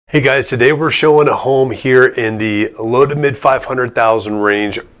Hey guys, today we're showing a home here in the low to mid 500,000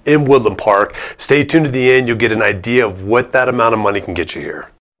 range in Woodland Park. Stay tuned to the end, you'll get an idea of what that amount of money can get you here.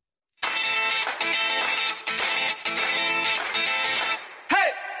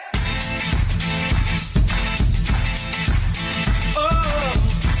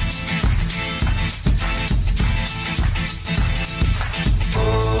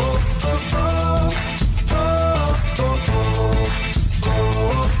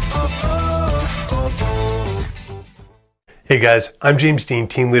 Hey guys, I'm James Dean,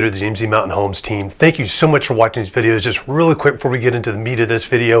 team leader of the James Dean Mountain Homes team. Thank you so much for watching these videos. Just really quick before we get into the meat of this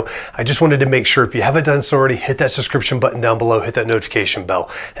video, I just wanted to make sure if you haven't done so already, hit that subscription button down below, hit that notification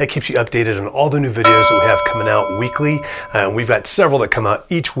bell. That keeps you updated on all the new videos that we have coming out weekly. We've got several that come out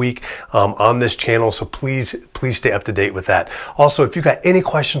each week on this channel, so please stay up to date with that. Also, if you've got any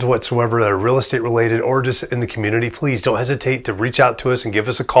questions whatsoever that are real estate related or just in the community, please don't hesitate to reach out to us and give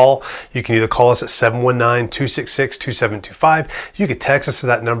us a call. You can either call us at 719-266-2725. You can text us to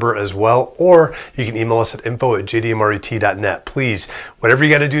that number as well, or you can email us at info@jdmret.net. Please, whatever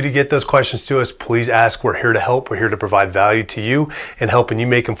you got to do to get those questions to us, please ask. We're here to help. We're here to provide value to you and helping you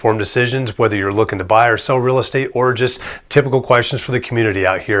make informed decisions, whether you're looking to buy or sell real estate or just typical questions for the community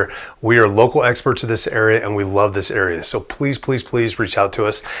out here. We are local experts in this area and we love this area. So please reach out to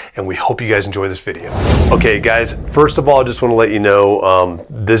us, and we hope you guys enjoy this video. Okay guys, first of all, I just want to let you know,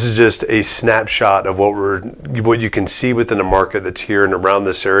 this is just a snapshot of what you can see within the market that's here and around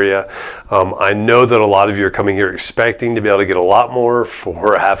this area. I know that a lot of you are coming here expecting to be able to get a lot more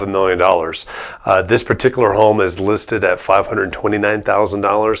for $500,000. This particular home is listed at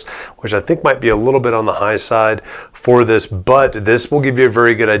 $529,000, which I think might be a little bit on the high side for this, but this will give you a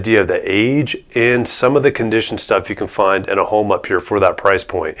very good idea of the age and some of the condition stuff you can find in a home up here for that price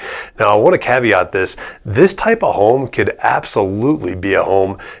point. Now, I want to caveat this type of home could absolutely be a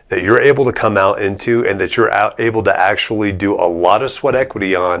home that you're able to come out into and that you're able to actually do a lot of sweat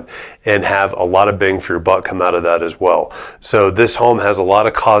equity on and have a lot of bang for your buck come out of that as well. So this home has a lot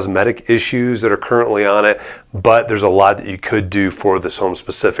of cosmetic issues that are currently on it, but there's a lot that you could do for this home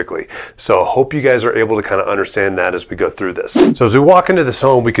specifically. So I hope you guys are able to kind of understand that as we go through this. So as we walk into this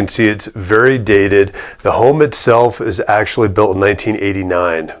home, we can see it's very dated. The home itself is actually built in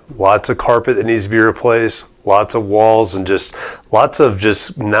 1989. Lots of carpet that needs to be replaced, lots of walls, and just lots of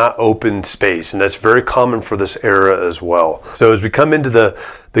just not open space, and that's very common for this era as well. So as we come into the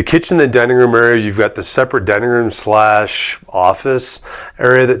kitchen and dining room area, you've got the separate dining room / office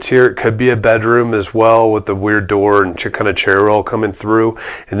area that's here. It could be a bedroom as well with the weird door and kind of chair roll coming through.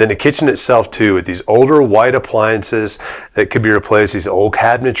 And then the kitchen itself too, with these older white appliances that could be replaced, these old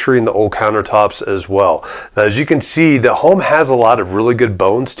cabinetry and the old countertops as well. Now, as you can see, the home has a lot of really good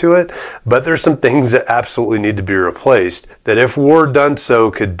bones to it, but there's some things that absolutely need to be replaced that, if were done so,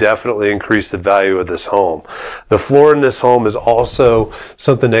 could definitely increase the value of this home. The floor in this home is also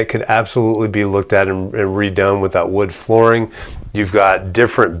something that could absolutely be looked at and redone with that wood flooring. You've got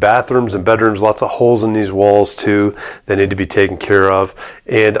different bathrooms and bedrooms, lots of holes in these walls too that need to be taken care of.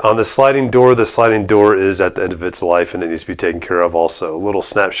 And on the sliding door is at the end of its life and it needs to be taken care of also. A little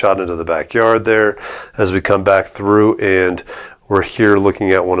snapshot into the backyard there as we come back through, and we're here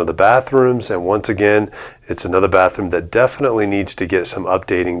looking at one of the bathrooms, and once again, it's another bathroom that definitely needs to get some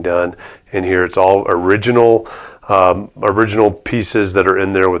updating done. In here, it's all original pieces that are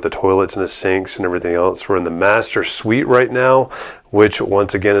in there with the toilets and the sinks and everything else. We're in the master suite right now, which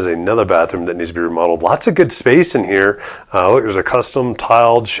once again is another bathroom that needs to be remodeled. Lots of good space in here. Look, there's a custom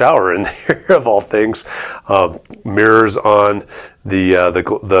tiled shower in there of all things. Mirrors on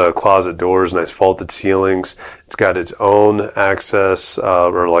the closet doors, nice vaulted ceilings. It's got its own access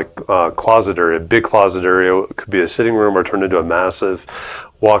closet area, big closet area. It could be a sitting room or turned into a massive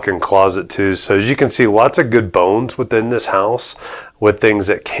walk-in closet too. So as you can see, lots of good bones within this house with things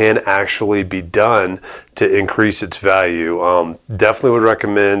that can actually be done to increase its value. Definitely would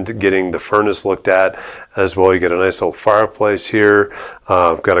recommend getting the furnace looked at as well. You get a nice old fireplace here.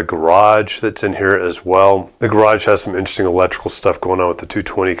 Got a garage that's in here as well. The garage has some interesting electrical stuff going on with the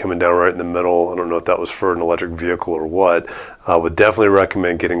 220 coming down right in the middle. I don't know if that was for an electric vehicle or what. Would definitely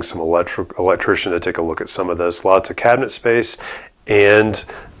recommend getting some electrician to take a look at some of this. Lots of cabinet space and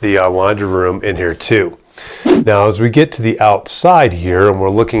the laundry room in here too. Now, as we get to the outside here, and we're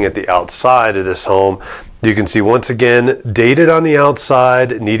looking at the outside of this home, you can see once again, dated on the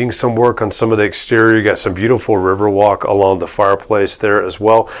outside, needing some work on some of the exterior. You got some beautiful river walk along the fireplace there as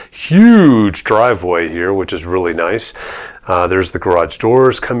well. Huge driveway here, which is really nice. There's the garage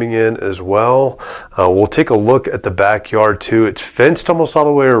doors coming in as well. We'll take a look at the backyard too. It's fenced almost all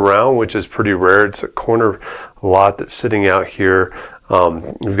the way around, which is pretty rare. It's a corner lot that's sitting out here.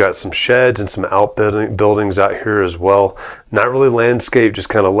 We've got some sheds and some outbuildings out here as well. Not really landscape, just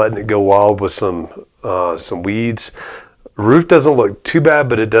kind of letting it go wild with some weeds. Roof doesn't look too bad,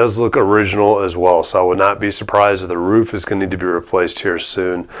 but it does look original as well. So I would not be surprised if the roof is going to need to be replaced here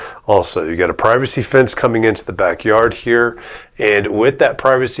soon. Also, you got a privacy fence coming into the backyard here. And with that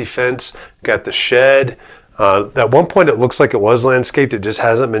privacy fence, got the shed. At one point, it looks like it was landscaped. It just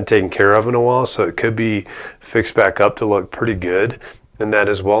hasn't been taken care of in a while. So it could be fixed back up to look pretty good. And that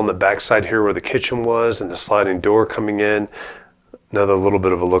as well on the backside here where the kitchen was and the sliding door coming in. Another little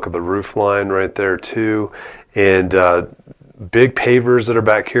bit of a look at the roof line right there too. And big pavers that are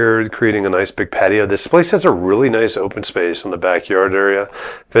back here creating a nice big patio. This place has a really nice open space in the backyard area,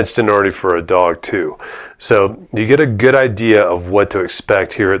 fenced in already for a dog too. So you get a good idea of what to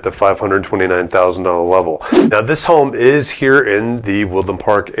expect here at the $529,000 level. Now this home is here in the Woodland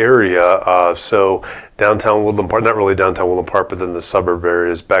Park area. So downtown Woodland Park, not really downtown Woodland Park, but then the suburb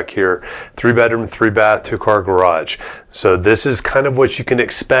areas back here. 3-bedroom, 3-bath, 2-car garage. So this is kind of what you can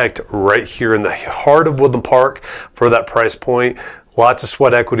expect right here in the heart of Woodland Park for that price point. Lots of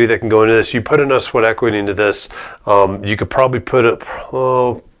sweat equity that can go into this. You put enough sweat equity into this, you could probably put it,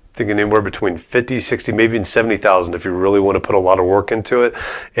 thinking anywhere between 50, 60, maybe even 70,000 if you really want to put a lot of work into it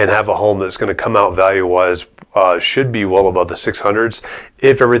and have a home that's going to come out value-wise. Should be well above the 600s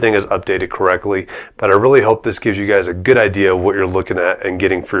if everything is updated correctly. But I really hope this gives you guys a good idea of what you're looking at and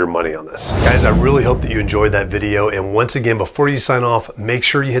getting for your money on this. Guys, I really hope that you enjoyed that video. And once again, before you sign off, make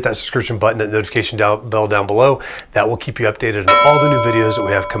sure you hit that subscription button, that notification bell down below. That will keep you updated on all the new videos that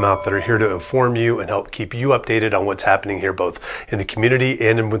we have come out that are here to inform you and help keep you updated on what's happening here, both in the community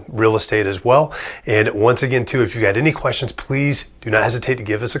and in real estate as well. And once again, too, if you've got any questions, please do not hesitate to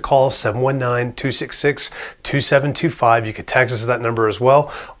give us a call, 719-266-2725. You can text us at that number as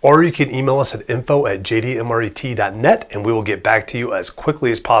well, or you can email us at info@jdmret.net, and we will get back to you as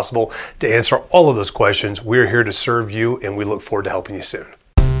quickly as possible to answer all of those questions. We're here to serve you, and we look forward to helping you soon.